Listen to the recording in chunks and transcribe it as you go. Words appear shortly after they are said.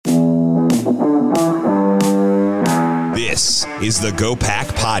This is the Go Pack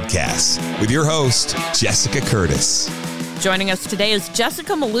Podcast with your host, Jessica Curtis. Joining us today is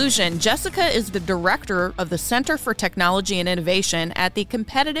Jessica Melugin. Jessica is the director of the Center for Technology and Innovation at the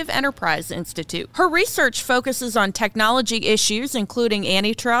Competitive Enterprise Institute. Her research focuses on technology issues, including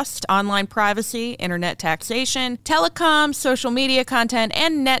antitrust, online privacy, internet taxation, telecom, social media content,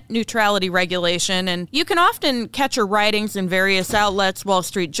 and net neutrality regulation. And you can often catch her writings in various outlets, Wall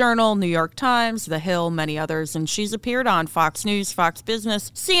Street Journal, New York Times, The Hill, many others. And she's appeared on Fox News, Fox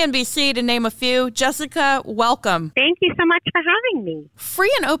Business, CNBC, to name a few. Jessica, welcome. Thank you so much for having me.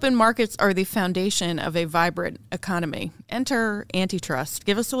 Free and open markets are the foundation of a vibrant economy. Enter antitrust.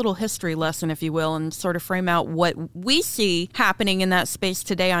 Give us a little history lesson, if you will, and sort of frame out what we see happening in that space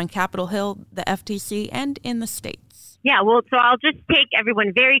today on Capitol Hill, the FTC, and in the states. Yeah, well, so I'll just take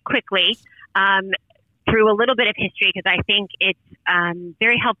everyone very quickly through a little bit of history, because I think it's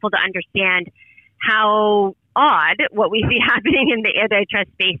very helpful to understand how odd what we see happening in the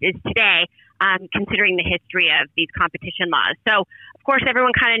antitrust space is today, considering the history of these competition laws. So, of course, everyone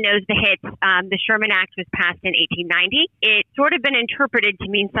kind of knows the hits. The Sherman Act was passed in 1890. It's sort of been interpreted to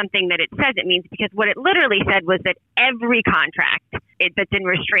mean something that it says it means, because what it literally said was that every contract that's in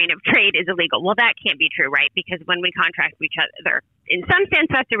restraint of trade is illegal. Well, that can't be true, right? Because when we contract with each other, in some sense,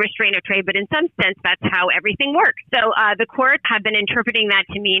 that's a restraint of trade, but in some sense, that's how everything works. So the courts have been interpreting that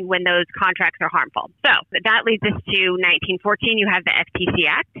to mean when those contracts are harmful. So that leads us to 1914. You have the FTC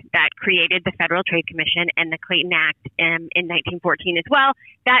Act that created the Federal Trade Commission, and the Clayton Act in 1914 as well.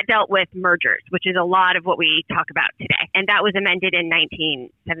 That dealt with mergers, which is a lot of what we talk about today. And that was amended in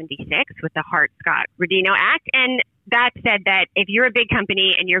 1976 with the Hart-Scott-Rodino Act. And that said that if you're a big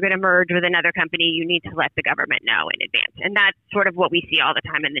company and you're going to merge with another company, you need to let the government know in advance. And that's sort of what we see all the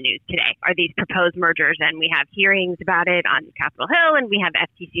time in the news today, are these proposed mergers. And we have hearings about it on Capitol Hill, and we have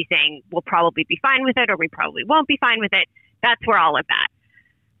FTC saying we'll probably be fine with it, or we probably won't be fine with it. That's where all of that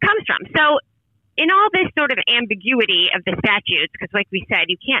comes from. So in all this sort of ambiguity of the statutes, because like we said,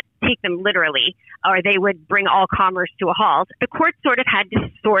 you can't take them literally, or they would bring all commerce to a halt, the court sort of had to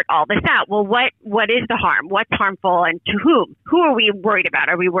sort all this out. Well, what is the harm? What's harmful, and to whom? Who are we worried about?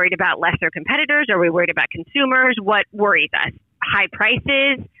 Are we worried about lesser competitors? Are we worried about consumers? What worries us? High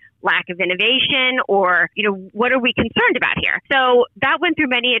prices? Lack of innovation? Or, what are we concerned about here? So that went through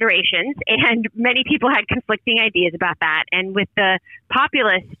many iterations, and many people had conflicting ideas about that. And with the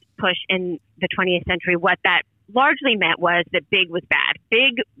populist push in the 20th century, what that largely meant was that big was bad.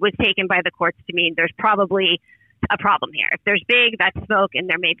 Big was taken by the courts to mean there's probably a problem here. If there's big, that's smoke, and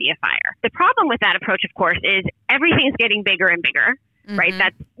there may be a fire. The problem with that approach, of course, is everything's getting bigger and bigger. Mm-hmm. Right?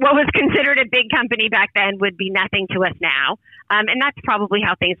 That's what was considered a big company back then would be nothing to us now. And that's probably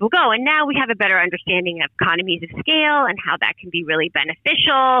how things will go. And now we have a better understanding of economies of scale and how that can be really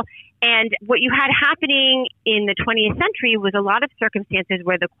beneficial. And what you had happening in the 20th century was a lot of circumstances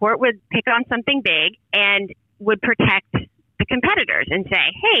where the court would pick on something big and would protect the competitors and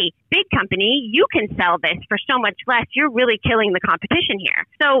say, hey, big company, you can sell this for so much less. You're really killing the competition here.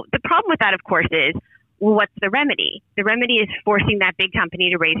 So the problem with that, of course, is, well, what's the remedy? The remedy is forcing that big company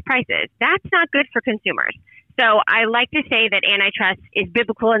to raise prices. That's not good for consumers. So I like to say that antitrust is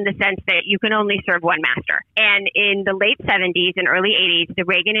biblical in the sense that you can only serve one master. And in the late 70s and early 80s, the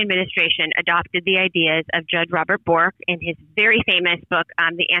Reagan administration adopted the ideas of Judge Robert Bork in his very famous book,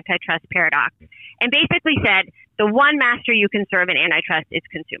 The Antitrust Paradox, and basically said the one master you can serve in antitrust is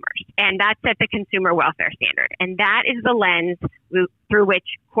consumers. And that set the consumer welfare standard. And that is the lens through which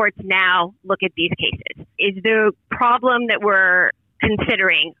courts now look at these cases. Is the problem that we're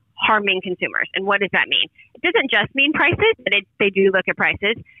considering harming consumers? And what does that mean? It doesn't just mean prices, but they do look at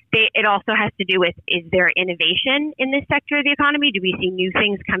prices. It also has to do with, is there innovation in this sector of the economy? Do we see new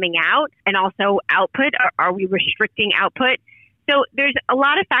things coming out? And also output. Are we restricting output? So there's a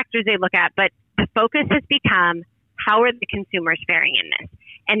lot of factors they look at, but the focus has become, how are the consumers faring in this?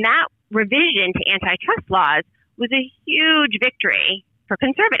 And that revision to antitrust laws was a huge victory for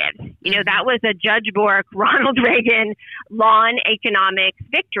conservatives. That was a Judge Bork, Ronald Reagan, law and economics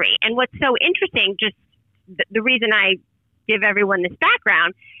victory. And what's so interesting, just the reason I give everyone this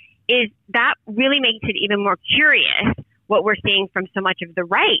background, is that really makes it even more curious what we're seeing from so much of the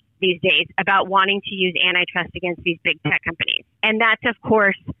right these days about wanting to use antitrust against these big tech companies. And that's, of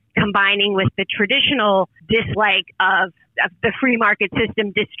course, combining with the traditional dislike of the free market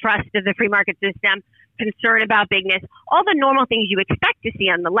system, distrust of the free market system, concern about bigness, all the normal things you expect to see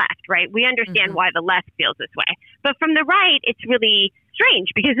on the left, right? We understand why the left feels this way. But from the right, it's really strange,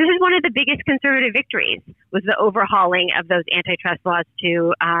 because this is one of the biggest conservative victories, was the overhauling of those antitrust laws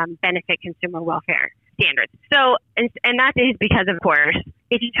to benefit consumer welfare standards. So, and that is because, of course,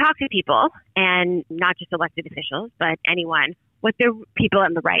 if you talk to people, and not just elected officials, but anyone, what they're people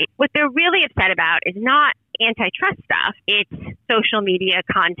on the right, what they're really upset about is not antitrust stuff. It's social media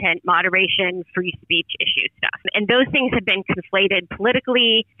content moderation, free speech issue stuff. And those things have been conflated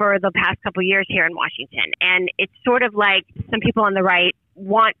politically for the past couple of years here in Washington. And it's sort of like some people on the right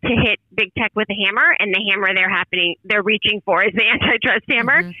want to hit big tech with a hammer, and the hammer they're reaching for is the antitrust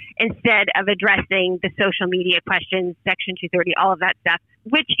hammer, instead of addressing the social media questions, Section 230, all of that stuff,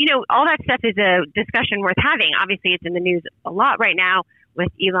 which, all that stuff is a discussion worth having. Obviously, it's in the news a lot right now with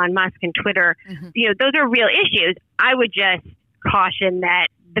Elon Musk and Twitter. Those are real issues. I would just caution that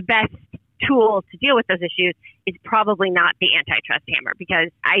the best tool to deal with those issues is probably not the antitrust hammer, because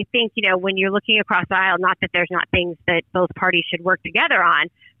I think, when you're looking across the aisle, not that there's not things that both parties should work together on,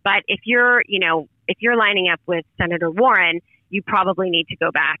 but if you're lining up with Senator Warren, you probably need to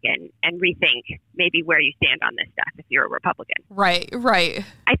go back and rethink maybe where you stand on this stuff if you're a Republican. Right.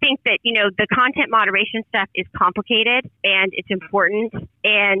 I think that, the content moderation stuff is complicated and it's important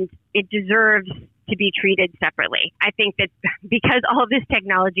and it deserves to be treated separately. I think that because all of this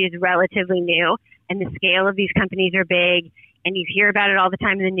technology is relatively new and the scale of these companies are big and you hear about it all the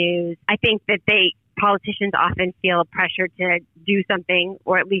time in the news, I think that politicians often feel pressure to do something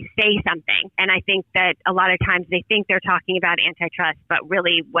or at least say something. And I think that a lot of times they think they're talking about antitrust, but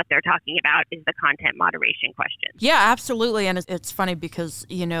really what they're talking about is the content moderation question. Yeah, absolutely. And it's funny because,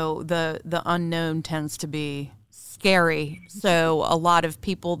 the unknown tends to be scary. So a lot of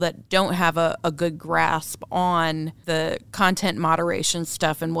people that don't have a good grasp on the content moderation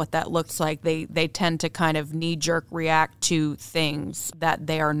stuff and what that looks like, they tend to kind of knee-jerk react to things that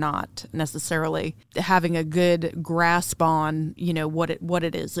they are not necessarily having a good grasp on, what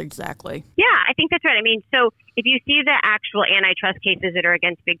it is exactly. Yeah, I think that's right. I mean, so if you see the actual antitrust cases that are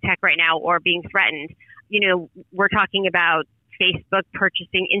against big tech right now or being threatened, we're talking about Facebook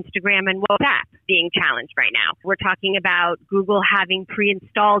purchasing Instagram and WhatsApp being challenged right now. We're talking about Google having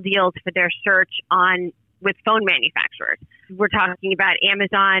pre-install deals for their search with phone manufacturers. We're talking about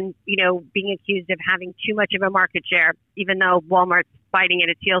Amazon, being accused of having too much of a market share, even though Walmart's fighting at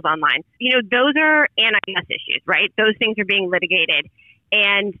its heels online. Those are antitrust issues, right? Those things are being litigated.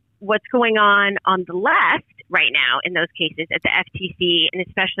 And what's going on the left right now in those cases at the FTC, and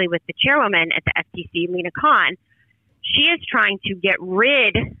especially with the chairwoman at the FTC, Lina Khan, she is trying to get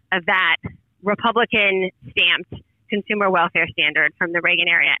rid of that Republican-stamped consumer welfare standard from the Reagan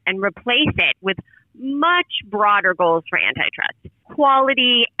era and replace it with much broader goals for antitrust.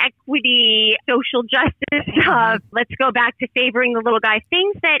 Quality, equity, social justice stuff. Let's go back to favoring the little guy.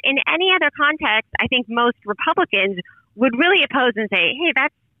 Things that in any other context, I think most Republicans would really oppose and say, hey,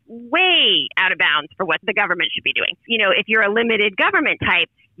 that's way out of bounds for what the government should be doing. If you're a limited government type,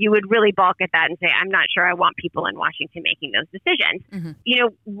 you would really balk at that and say, I'm not sure I want people in Washington making those decisions.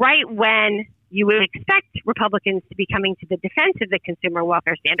 Right when you would expect Republicans to be coming to the defense of the consumer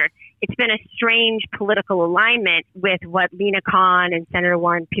welfare standard, it's been a strange political alignment with what Lina Khan and Senator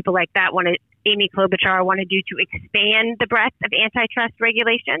Warren, people like that Amy Klobuchar want to do to expand the breadth of antitrust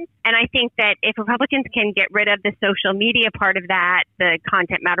regulations. And I think that if Republicans can get rid of the social media part of that, the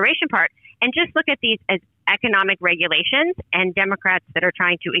content moderation part, and just look at these as economic regulations, and Democrats that are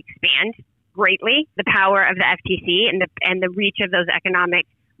trying to expand greatly the power of the FTC and the reach of those economic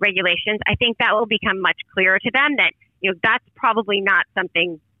regulations, I think that will become much clearer to them that, that's probably not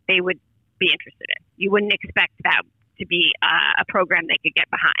something they would be interested in. You wouldn't expect that to be a program they could get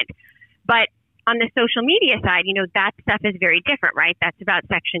behind. But on the social media side, that stuff is very different, right? That's about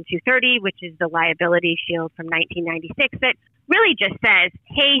Section 230, which is the liability shield from 1996 that really just says,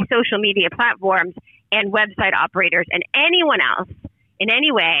 hey, social media platforms and website operators and anyone else in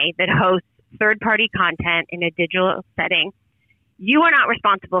any way that hosts third-party content in a digital setting, you are not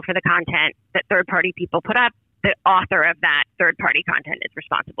responsible for the content that third-party people put up. The author of that third-party content is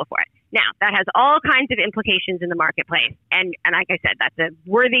responsible for it. Now, that has all kinds of implications in the marketplace. And like I said, that's a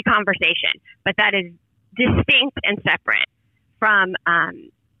worthy conversation. But that is distinct and separate from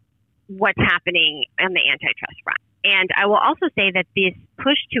what's happening on the antitrust front. And I will also say that this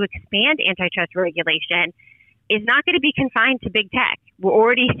push to expand antitrust regulation is not going to be confined to big tech. We're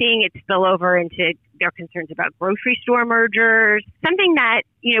already seeing it spill over into their concerns about grocery store mergers, something that,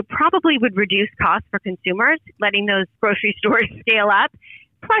 probably would reduce costs for consumers, letting those grocery stores scale up.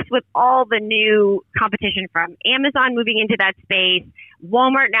 Plus, with all the new competition from Amazon moving into that space,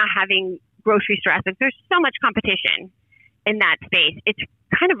 Walmart now having grocery store assets, there's so much competition in that space. It's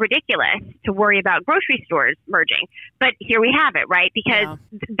kind of ridiculous to worry about grocery stores merging. But here we have it, right? Because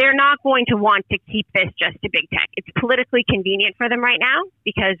they're not going to want to keep this just to big tech. It's politically convenient for them right now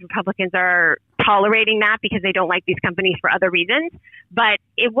because Republicans are tolerating that because they don't like these companies for other reasons. But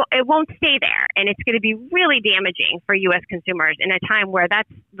it won't stay there. And it's going to be really damaging for U.S. consumers in a time where that's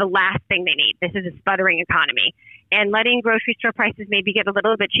the last thing they need. This is a sputtering economy. And letting grocery store prices maybe get a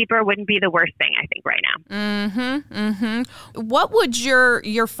little bit cheaper wouldn't be the worst thing, I think, right now. What would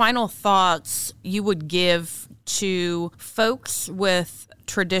your final thoughts you would give to folks with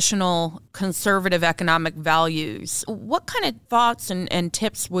traditional conservative economic values? What kind of thoughts and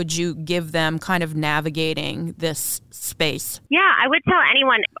tips would you give them kind of navigating this space? Yeah, I would tell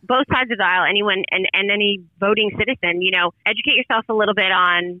anyone, both sides of the aisle, anyone and any voting citizen, educate yourself a little bit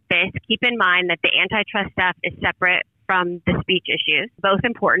on this. Keep in mind that the antitrust stuff is separate from the speech issues, both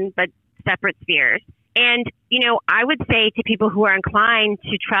important, but separate spheres. And, I would say to people who are inclined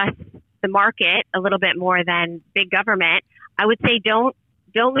to trust the market a little bit more than big government, I would say don't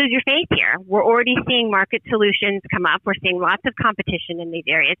lose your faith here. We're already seeing market solutions come up. We're seeing lots of competition in these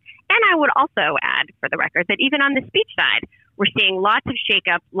areas. And I would also add, for the record, that even on the speech side, we're seeing lots of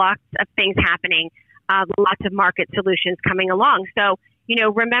shakeup, lots of things happening, lots of market solutions coming along. So,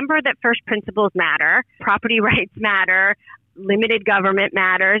 remember that first principles matter, property rights matter, limited government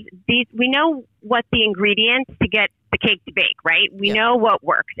matters. We know what the ingredients to get the cake to bake, right? We know what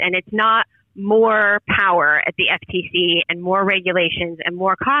works, and it's not more power at the FTC and more regulations and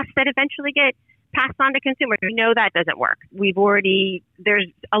more costs that eventually get passed on to consumers. We know that doesn't work. There's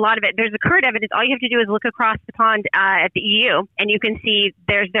a lot of it. There's the current evidence. All you have to do is look across the pond at the EU, and you can see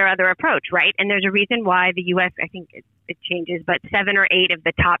there's their other approach, right? And there's a reason why the U.S., I think it changes, but 7 or 8 of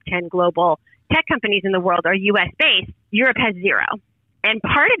the top 10 global tech companies in the world are U.S.-based. Europe has 0. And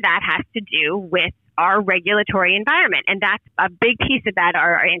part of that has to do with our regulatory environment. And that's a big piece of that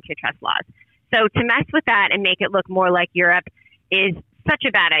are our antitrust laws. So to mess with that and make it look more like Europe is such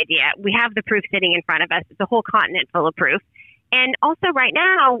a bad idea. We have the proof sitting in front of us. It's a whole continent full of proof. And also right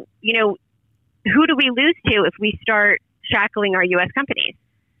now, who do we lose to if we start shackling our U.S. companies?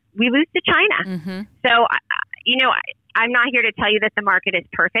 We lose to China. So, I'm not here to tell you that the market is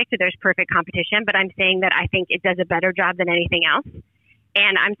perfect or there's perfect competition, but I'm saying that I think it does a better job than anything else.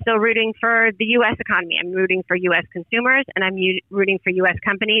 And I'm still rooting for the U.S. economy. I'm rooting for U.S. consumers, and I'm rooting for U.S.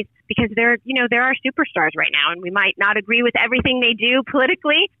 companies because they're our superstars right now. And we might not agree with everything they do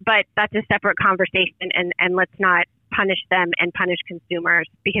politically, but that's a separate conversation. And let's not punish them and punish consumers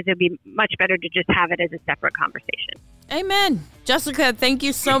because it would be much better to just have it as a separate conversation. Amen. Jessica, thank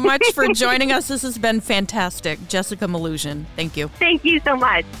you so much for joining us. This has been fantastic. Jessica Melugin, thank you. Thank you so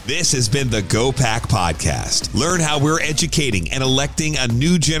much. This has been the Go Pack Podcast. Learn how we're educating and electing a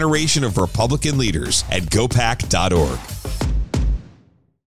new generation of Republican leaders at gopack.org.